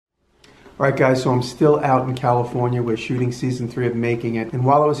Alright guys, so I'm still out in California. We're shooting season 3 of Making It. And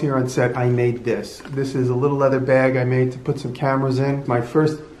while I was here on set, I made this. This is a little leather bag I made to put some cameras in. My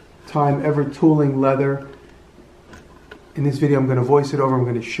first time ever tooling leather. In this video I'm going to voice it over. I'm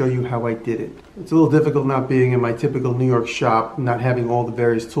going to show you how I did it. It's a little difficult not being in my typical New York shop, not having all the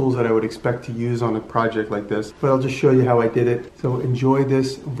various tools that I would expect to use on a project like this. But I'll just show you how I did it. So enjoy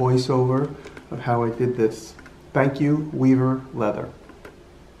this voiceover of how I did this. Thank you, Weaver Leather.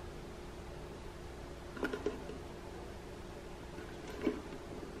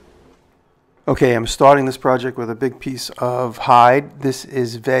 Okay, I'm starting this project with a big piece of hide. This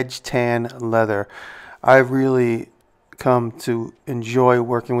is veg tan leather. I've really come to enjoy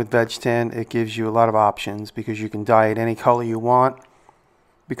working with veg tan. It gives you a lot of options because you can dye it any color you want. It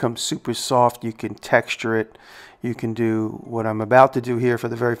becomes super soft. You can texture it. You can do what I'm about to do here for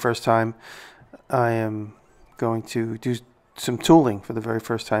the very first time. I am going to do some tooling for the very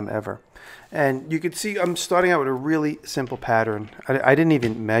first time ever. And you can see I'm starting out with a really simple pattern. I didn't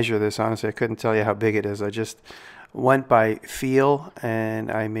even measure this, honestly. I couldn't tell you how big it is. I just went by feel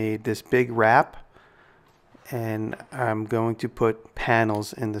and I made this big wrap. And I'm going to put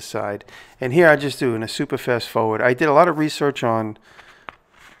panels in the side. And here I'm just doing a super fast forward. I did a lot of research on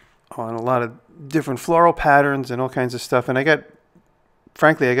a lot of different floral patterns and all kinds of stuff. And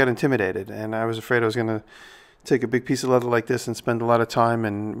frankly, I got intimidated. And I was afraid I was going to take a big piece of leather like this and spend a lot of time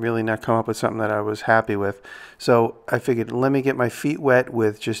and really not come up with something that I was happy with. So I figured, let me get my feet wet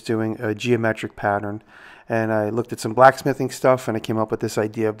with just doing a geometric pattern. And I looked at some blacksmithing stuff and I came up with this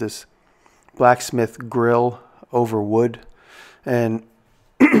idea of this blacksmith grill over wood. And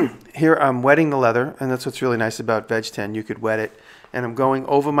here I'm wetting the leather, and that's what's really nice about veg tan. You could wet it. And I'm going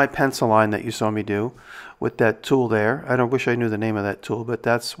over my pencil line that you saw me do with that tool there. I don't wish I knew the name of that tool, but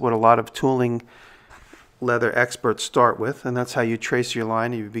that's what a lot of tooling leather experts start with, and that's how you trace your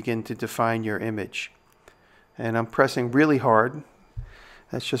line and you begin to define your image. And I'm pressing really hard.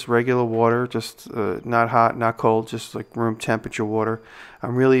 That's just regular water, just not hot, not cold, just like room temperature water.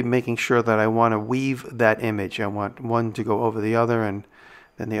 I'm really making sure that I want to weave that image. I want one to go over the other and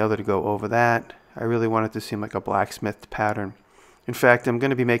then the other to go over that. I really want it to seem like a blacksmith pattern. In fact, I'm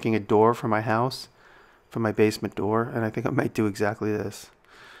going to be making a door for my house, for my basement door, and I think I might do exactly this,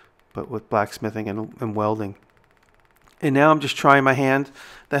 but with blacksmithing and welding. And now I'm just trying my hand.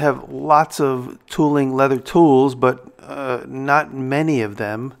 They have lots of tooling leather tools, but not many of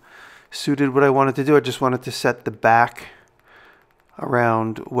them suited what I wanted to do. I just wanted to set the back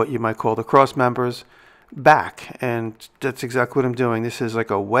around what you might call the cross members back, and that's exactly what I'm doing. This is like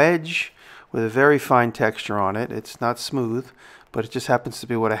a wedge with a very fine texture on it. It's not smooth, but it just happens to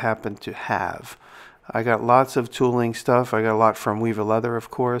be what I happen to have. I got lots of tooling stuff. I got a lot from Weaver Leather, of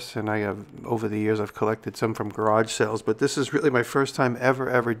course, and I have, over the years, I've collected some from garage sales, but this is really my first time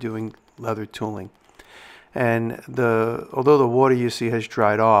ever doing leather tooling. And although the water you see has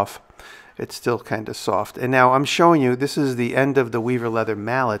dried off, it's still kind of soft. And now I'm showing you, this is the end of the Weaver Leather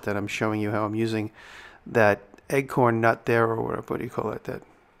mallet that I'm showing you how I'm using that acorn nut there, or what do you call it,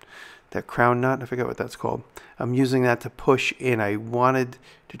 that crown nut, I forget what that's called. I'm using that to push in. I wanted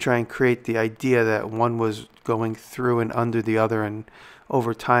to try and create the idea that one was going through and under the other, and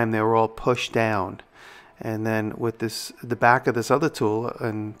over time they were all pushed down. And then with the back of this other tool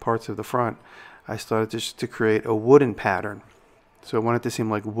and parts of the front, I started just to create a wooden pattern. So I wanted it to seem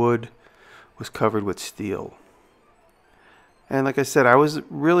like wood was covered with steel. And like I said, I was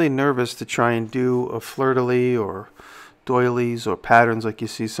really nervous to try and do a fleur-de-lis or doilies or patterns like you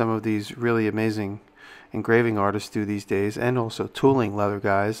see some of these really amazing engraving artists do these days, and also tooling leather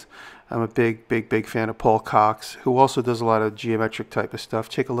guys. I'm a big fan of Paul Cox, who also does a lot of geometric type of stuff.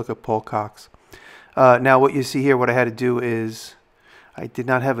 Take a look at Paul Cox. Now what you see here, what I had to do is, I did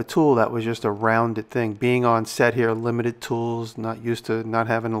not have a tool that was just a rounded thing. Being on set here, limited tools, not used to not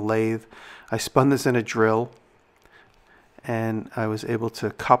having a lathe. I spun this in a drill, and I was able to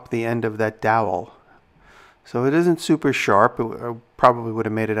cup the end of that dowel. So it isn't super sharp. I probably would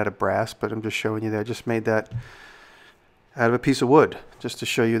have made it out of brass, but I'm just showing you that. I just made that out of a piece of wood, just to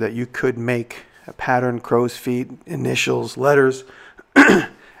show you that you could make a pattern, crow's feet, initials, letters. And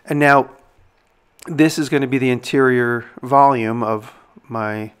now this is going to be the interior volume of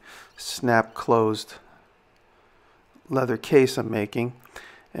my snap closed leather case I'm making.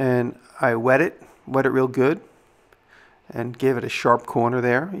 And I wet it real good, and gave it a sharp corner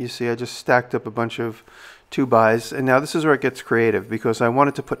there. You see I just stacked up a bunch of 2x, and now this is where it gets creative because I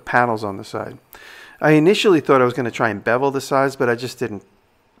wanted to put panels on the side. I initially thought I was going to try and bevel the sides, but I just didn't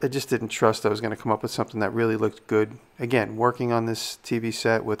trust I was going to come up with something that really looked good. Again, working on this TV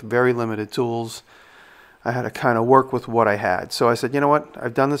set with very limited tools, I had to kind of work with what I had. So I said, you know what?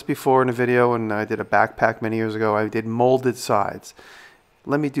 I've done this before in a video, and I did a backpack many years ago. I did molded sides.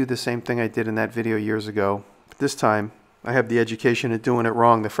 Let me do the same thing I did in that video years ago. This time, I have the education of doing it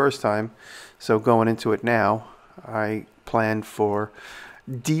wrong the first time. So going into it now, I planned for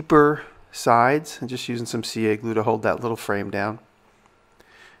deeper sides and just using some CA glue to hold that little frame down.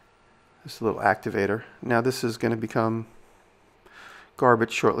 This little activator. Now this is going to become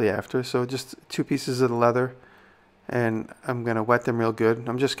garbage shortly after, so just 2 pieces of the leather, and I'm going to wet them real good.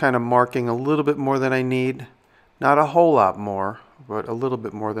 I'm just kind of marking a little bit more than I need, not a whole lot more, but a little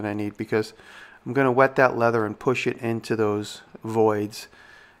bit more than I need, because I'm going to wet that leather and push it into those voids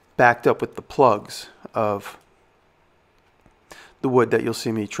backed up with the plugs of the wood that you'll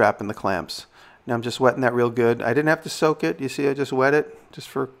see me trap in the clamps. Now I'm just wetting that real good. I didn't have to soak it. You see, I just wet it just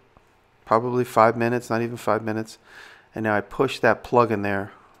for probably 5 minutes, not even 5 minutes. And now I push that plug in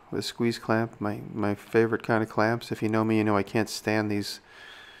there with a squeeze clamp, my favorite kind of clamps. If you know me, you know I can't stand these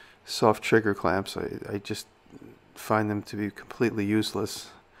soft trigger clamps. I just find them to be completely useless.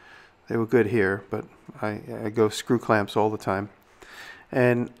 They were good here, but I go screw clamps all the time.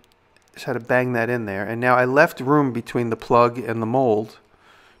 And just had to bang that in there. And now I left room between the plug and the mold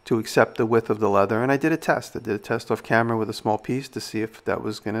to accept the width of the leather. And I did a test. I did a test off camera with a small piece to see if that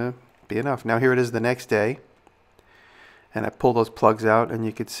was going to be enough. Now here it is the next day. And I pull those plugs out, and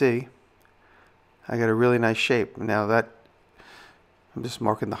you could see I got a really nice shape. Now that I'm just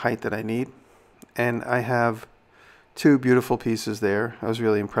marking the height that I need, and I have 2 beautiful pieces there. I was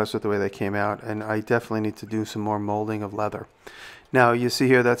really impressed with the way they came out, and I definitely need to do some more molding of leather. Now you see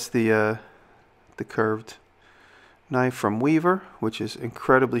here, that's the curved knife from Weaver, which is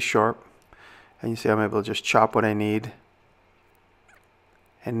incredibly sharp, and you see I'm able to just chop what I need.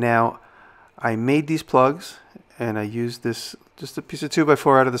 And now I made these plugs, and I used this, just a piece of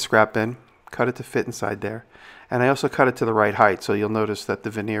 2x4 out of the scrap bin, cut it to fit inside there. And I also cut it to the right height, so you'll notice that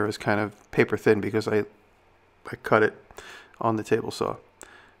the veneer is kind of paper thin because I cut it on the table saw.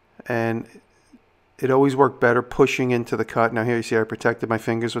 And it always worked better pushing into the cut. Now here you see I protected my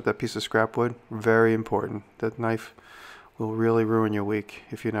fingers with that piece of scrap wood. Very important. That knife will really ruin your week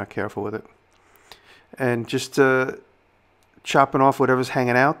if you're not careful with it. And just chopping off whatever's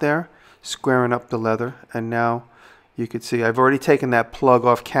hanging out there, squaring up the leather, and now you can see I've already taken that plug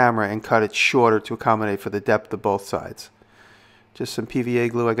off camera and cut it shorter to accommodate for the depth of both sides. Just some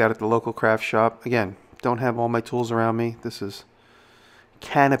PVA glue I got at the local craft shop. Again, don't have all my tools around me. This is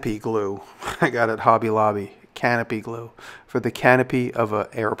canopy glue I got at Hobby Lobby. Canopy glue for the canopy of an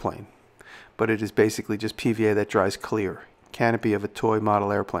airplane, but it is basically just PVA that dries clear. Canopy of a toy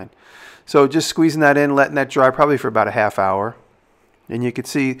model airplane. So just squeezing that in, letting that dry probably for about a half hour. And you can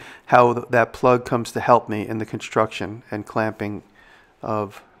see how that plug comes to help me in the construction and clamping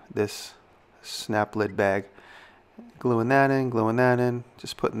of this snap lid bag. Gluing that in,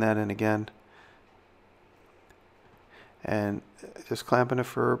 just putting that in again. And just clamping it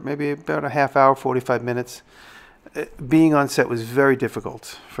for maybe about a half hour, 45 minutes. Being on set was very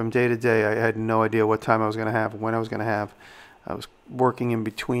difficult. From day to day, I had no idea what time I was going to have, when I was going to have. I was working in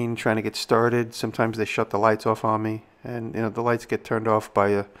between, trying to get started. Sometimes they shut the lights off on me. And you know, the lights get turned off by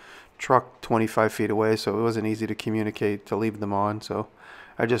a truck 25 feet away, so it wasn't easy to communicate to leave them on. So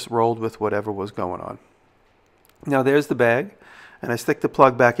I just rolled with whatever was going on. Now there's the bag, and I stick the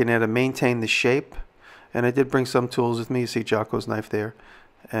plug back in there to maintain the shape. And I did bring some tools with me. You see Jocko's knife there,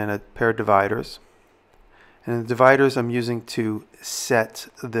 and a pair of dividers. And the dividers I'm using to set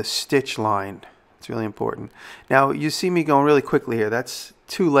the stitch line. It's really important. Now you see me going really quickly here. That's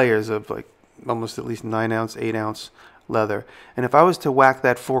 2 layers of like almost at least 9 ounce, 8 ounce leather. And if I was to whack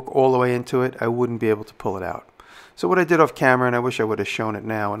that fork all the way into it, I wouldn't be able to pull it out. So what I did off camera, and I wish I would have shown it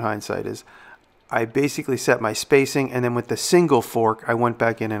now in hindsight, is I basically set my spacing, and then with the single fork, I went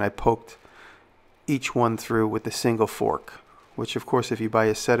back in and I poked each one through with the single fork, which of course if you buy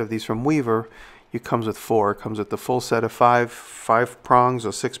a set of these from Weaver, it comes with 4. It comes with the full set of 5 prongs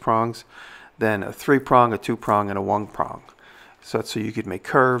or 6 prongs, then a 3 prong, a 2 prong, and a 1 prong. So that's so you could make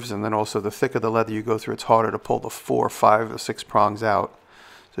curves, and then also the thicker the leather you go through, it's harder to pull the 4, 5, or 6 prongs out.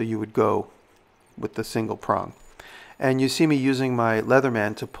 So you would go with the single prong. And you see me using my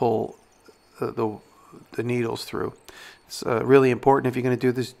Leatherman to pull the needles through. It's really important if you're going to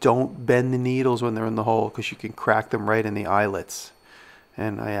do this, don't bend the needles when they're in the hole, because you can crack them right in the eyelets.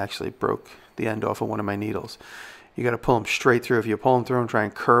 And I actually broke the end off of one of my needles. You got to pull them straight through. If you pull them through and try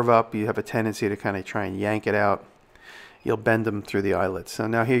and curve up, you have a tendency to kind of try and yank it out. You'll bend them through the eyelets. So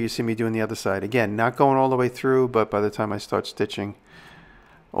now here you see me doing the other side. Again, not going all the way through, but by the time I start stitching,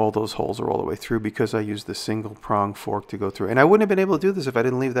 all those holes are all the way through because I used the single prong fork to go through. And I wouldn't have been able to do this if I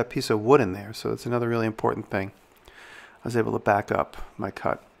didn't leave that piece of wood in there. So it's another really important thing. I was able to back up my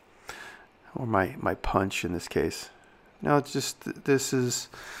cut, or my punch in this case. Now it's just, this is,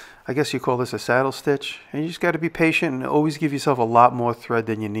 I guess you call this a saddle stitch. And you just got to be patient and always give yourself a lot more thread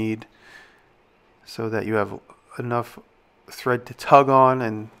than you need so that you have enough thread to tug on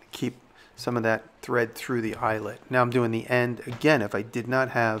and keep some of that thread through the eyelet. Now I'm doing the end. Again, if I did not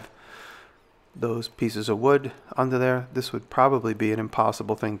have those pieces of wood under there, this would probably be an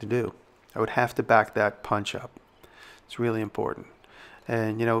impossible thing to do. I would have to back that punch up. It's really important.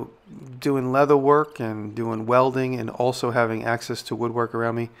 And you know, doing leather work and doing welding and also having access to woodwork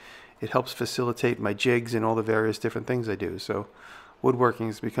around me, it helps facilitate my jigs and all the various different things I do. So woodworking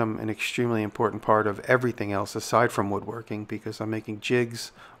has become an extremely important part of everything else aside from woodworking, because I'm making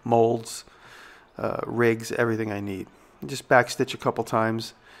jigs, molds, rigs, everything I need. Just backstitch a couple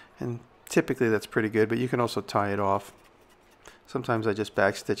times, and typically that's pretty good, but you can also tie it off. Sometimes I just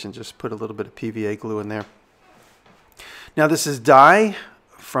backstitch and just put a little bit of PVA glue in there. Now this is dye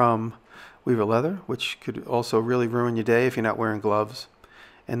from Weaver Leather, which could also really ruin your day if you're not wearing gloves.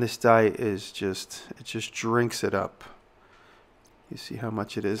 And this dye is just, it just drinks it up. You see how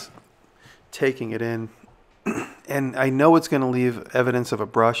much it is taking it in. And I know it's going to leave evidence of a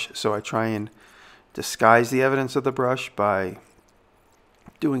brush, so I try and disguise the evidence of the brush by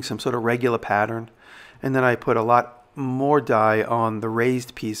doing some sort of regular pattern. And then I put a lot more dye on the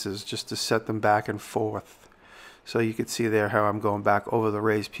raised pieces just to set them back and forth. So you can see there how I'm going back over the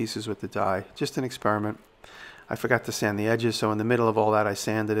raised pieces with the dye. Just an experiment. I forgot to sand the edges, so in the middle of all that I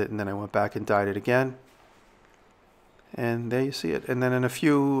sanded it, and then I went back and dyed it again. And there you see it. And then in a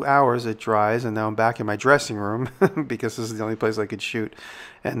few hours it dries, and now I'm back in my dressing room because this is the only place I could shoot.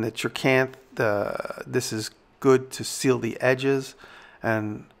 And the trichanth, this is good to seal the edges.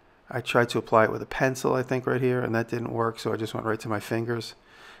 And I tried to apply it with a pencil, I think, right here, and that didn't work, so I just went right to my fingers.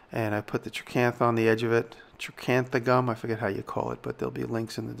 And I put the trichanth on the edge of it. Trichanth gum, I forget how you call it, but there'll be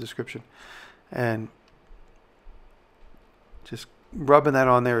links in the description. And just rubbing that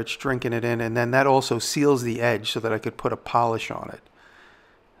on there, it's drinking it in, and then that also seals the edge so that I could put a polish on it.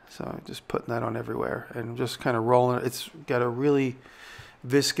 So I'm just putting that on everywhere and just kind of rolling it. It's got a really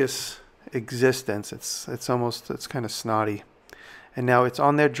viscous existence. It's almost, it's kind of snotty. And now it's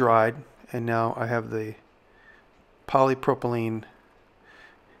on there dried, and now I have the polypropylene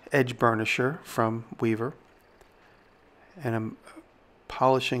edge burnisher from Weaver, and I'm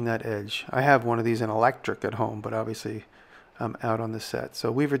polishing that edge. I have one of these in electric at home, but obviously I'm out on the set.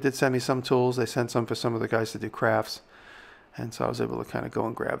 So Weaver did send me some tools. They sent some for some of the guys to do crafts, and so I was able to kind of go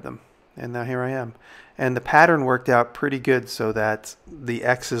and grab them. And now here I am. And the pattern worked out pretty good so that the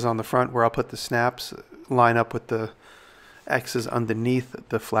X's on the front where I'll put the snaps line up with the X's underneath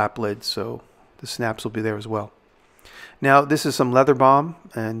the flap lid, so the snaps will be there as well. Now this is some leather balm,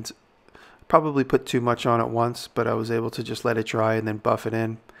 and probably put too much on at once, but I was able to just let it dry and then buff it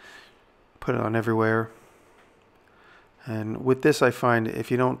in, put it on everywhere. And with this I find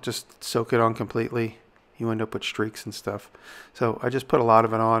if you don't just soak it on completely, you end up with streaks and stuff. So I just put a lot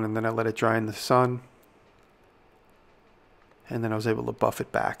of it on, and then I let it dry in the sun, and then I was able to buff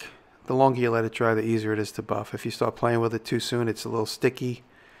it back. The longer you let it dry, the easier it is to buff. If you start playing with it too soon, it's a little sticky.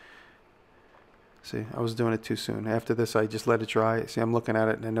 See, I was doing it too soon. After this, I just let it dry. See, I'm looking at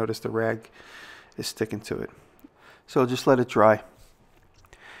it, and I notice the rag is sticking to it. So just let it dry.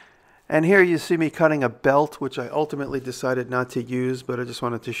 And here you see me cutting a belt, which I ultimately decided not to use, but I just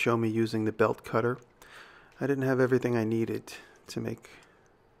wanted to show me using the belt cutter. I didn't have everything I needed to make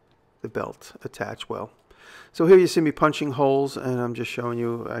the belt attach well. So here you see me punching holes, and I'm just showing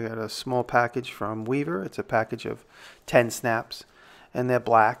you I got a small package from Weaver. It's a package of 10 snaps, and they're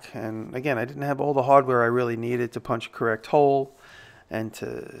black. And again, I didn't have all the hardware I really needed to punch a correct hole and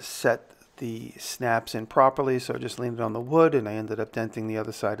to set the snaps in properly, so I just leaned it on the wood, and I ended up denting the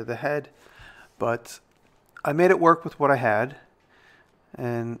other side of the head. But I made it work with what I had,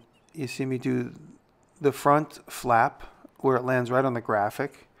 and you see me do the front flap where it lands right on the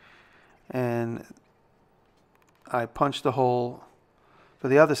graphic, and I punched a hole for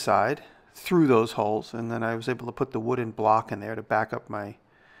the other side through those holes, and then I was able to put the wooden block in there to back up my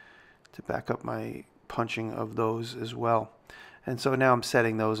punching of those as well. And so now I'm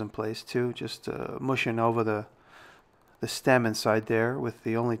setting those in place too, just mushing over the stem inside there with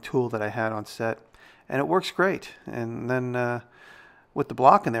the only tool that I had on set, and it works great. And then with the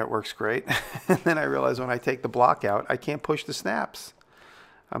block in there, it works great. And then I realized when I take the block out, I can't push the snaps.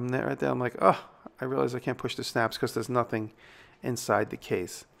 I'm there right there. I'm like, oh, I realize I can't push the snaps because there's nothing inside the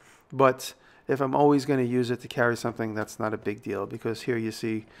case. But If I'm always going to use it to carry something, that's not a big deal, because here you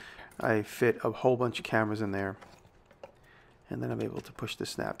see I fit a whole bunch of cameras in there, and then I'm able to push the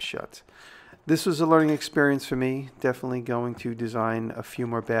snap shut. This was a learning experience for me. Definitely going to design a few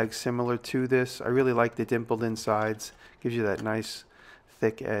more bags similar to this. I really like the dimpled insides. Gives you that nice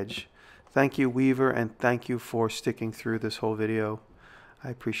thick edge. Thank you, Weaver, and thank you for sticking through this whole video. I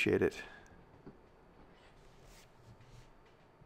appreciate it.